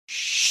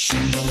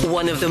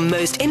One of the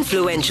most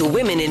influential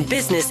women in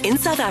business in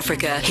South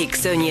Africa,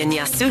 Hixonia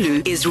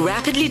Nyasulu, is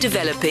rapidly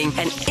developing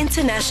an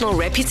international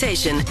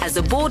reputation as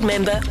a board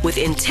member with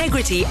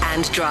integrity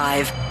and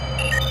drive.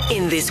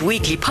 In this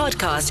weekly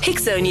podcast,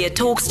 Hixonia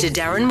talks to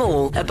Darren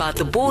Moore about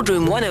the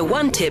Boardroom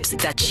 101 tips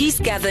that she's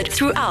gathered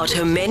throughout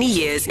her many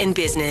years in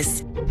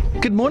business.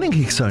 Good morning,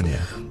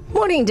 Hixonia.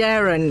 Morning,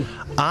 Darren.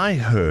 I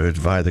heard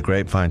via the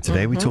grapevine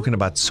today we're talking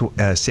about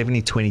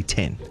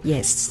 70-20-10.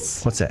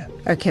 Yes. What's that?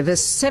 Okay, the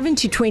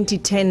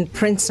 70-20-10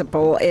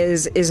 principle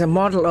is a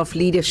model of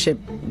leadership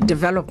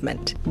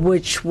development,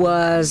 which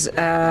was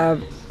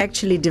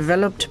actually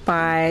developed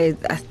by,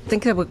 I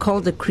think they were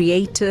called the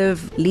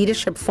Creative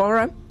Leadership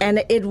Forum.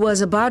 And it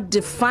was about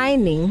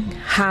defining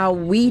how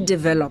we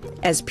develop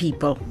as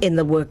people in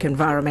the work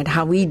environment,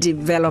 how we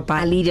develop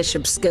our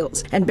leadership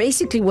skills. And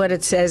basically what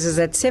it says is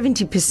that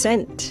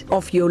 70%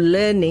 of your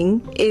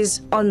learning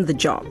is on the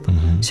job.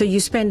 So you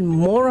spend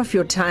more of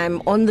your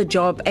time on the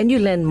job and you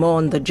learn more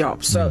on the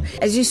job. So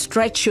as you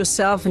stretch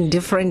yourself in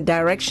different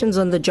directions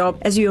on the job,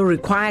 as you're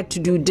required to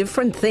do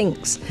different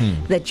things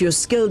that your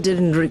skill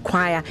didn't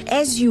require,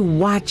 as you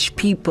watch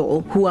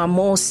people who are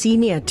more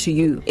senior to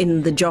you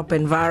in the job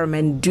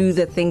environment do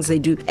the things they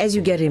do, as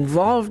you get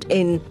involved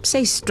in,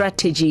 say,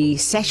 strategy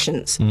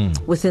sessions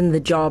within the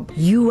job,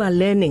 you are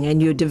learning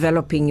and you're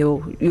developing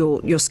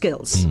your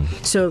skills.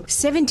 So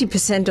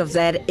 70% of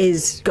that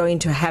is going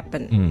to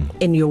happen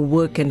in your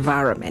work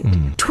environment.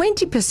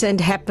 20%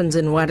 happens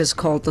in what is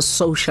called the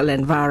social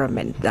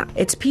environment. Now,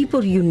 it's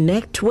people you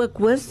network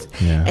with,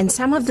 and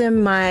some of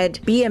them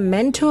might be a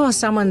mentor or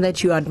someone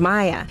that you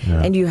admire,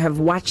 and you have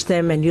watched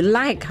them and you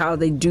like how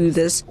they do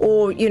this,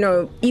 or, you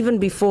know, even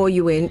before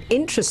you were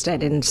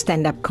interested in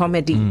stand-up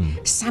comedy,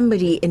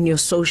 somebody in your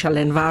social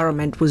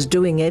environment was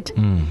doing it,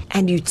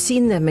 and you'd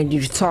seen them and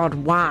you thought,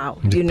 wow,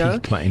 It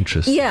piqued my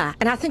interest. Yeah,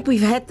 and I think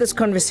we've had this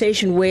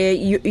conversation where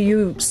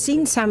you've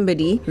seen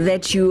somebody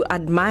that you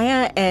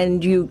admire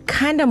and you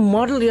kind of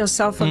model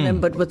yourself on them,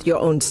 but with your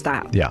own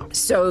style. Yeah.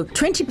 So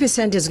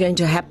 20% is going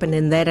to happen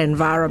in that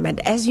environment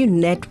as you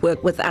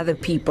network with other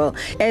people,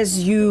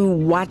 as you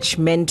watch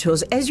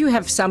mentors, as you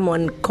have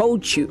someone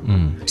coach you.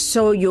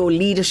 So your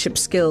leadership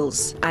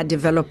skills are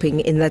developing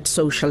in that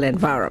social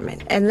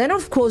environment. And then,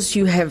 of course,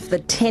 you have the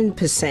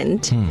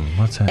 10%.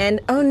 What's that? And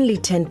only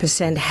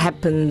 10%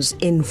 happens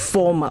in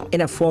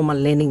a formal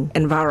learning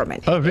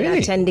environment. Oh, really? In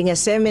attending a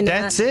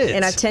seminar. That's it?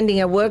 In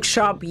attending a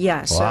workshop.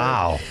 Yeah.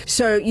 Wow.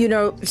 So, you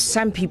know,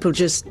 some people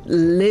just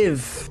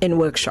live in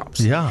workshops.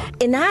 Yeah.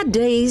 In our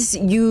days,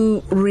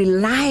 you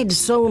relied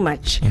so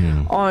much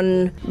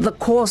on the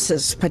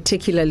courses,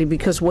 particularly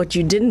because what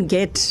you didn't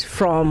get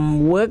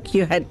from work,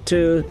 you had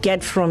to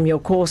get from your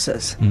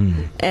courses.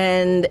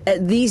 And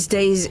these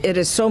days, it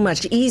is so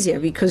much easier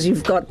because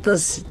you've got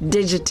this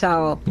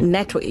digital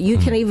network. You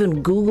can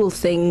even Google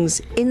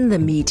things in the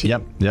meeting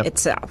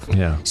itself.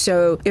 Yeah.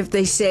 So if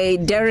they say,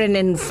 Darren,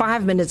 in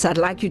 5 minutes, I'd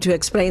like you to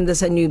explain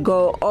this, and you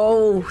go,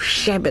 oh,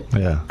 shabbit.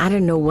 Yeah. I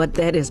don't know what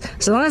that is.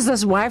 As long as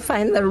there's Wi-Fi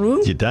in the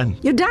room, You're done.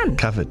 You're done.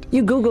 Covered.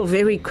 You Google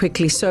very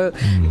quickly. So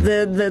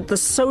the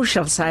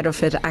social side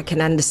of it, I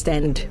can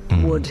understand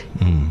would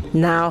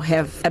now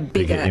have a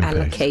bigger impact.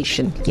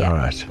 allocation. Yeah. All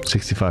right.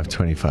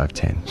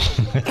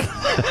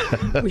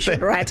 65-25-10. We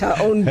should write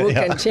our own book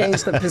and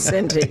change the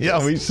percentage.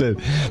 Yeah, we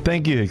should.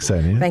 Thank you,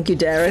 Hixonia. Thank you,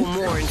 Darren. For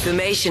more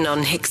information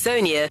on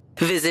Hixonia,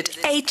 visit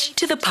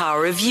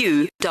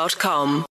h2thepowerofu.com.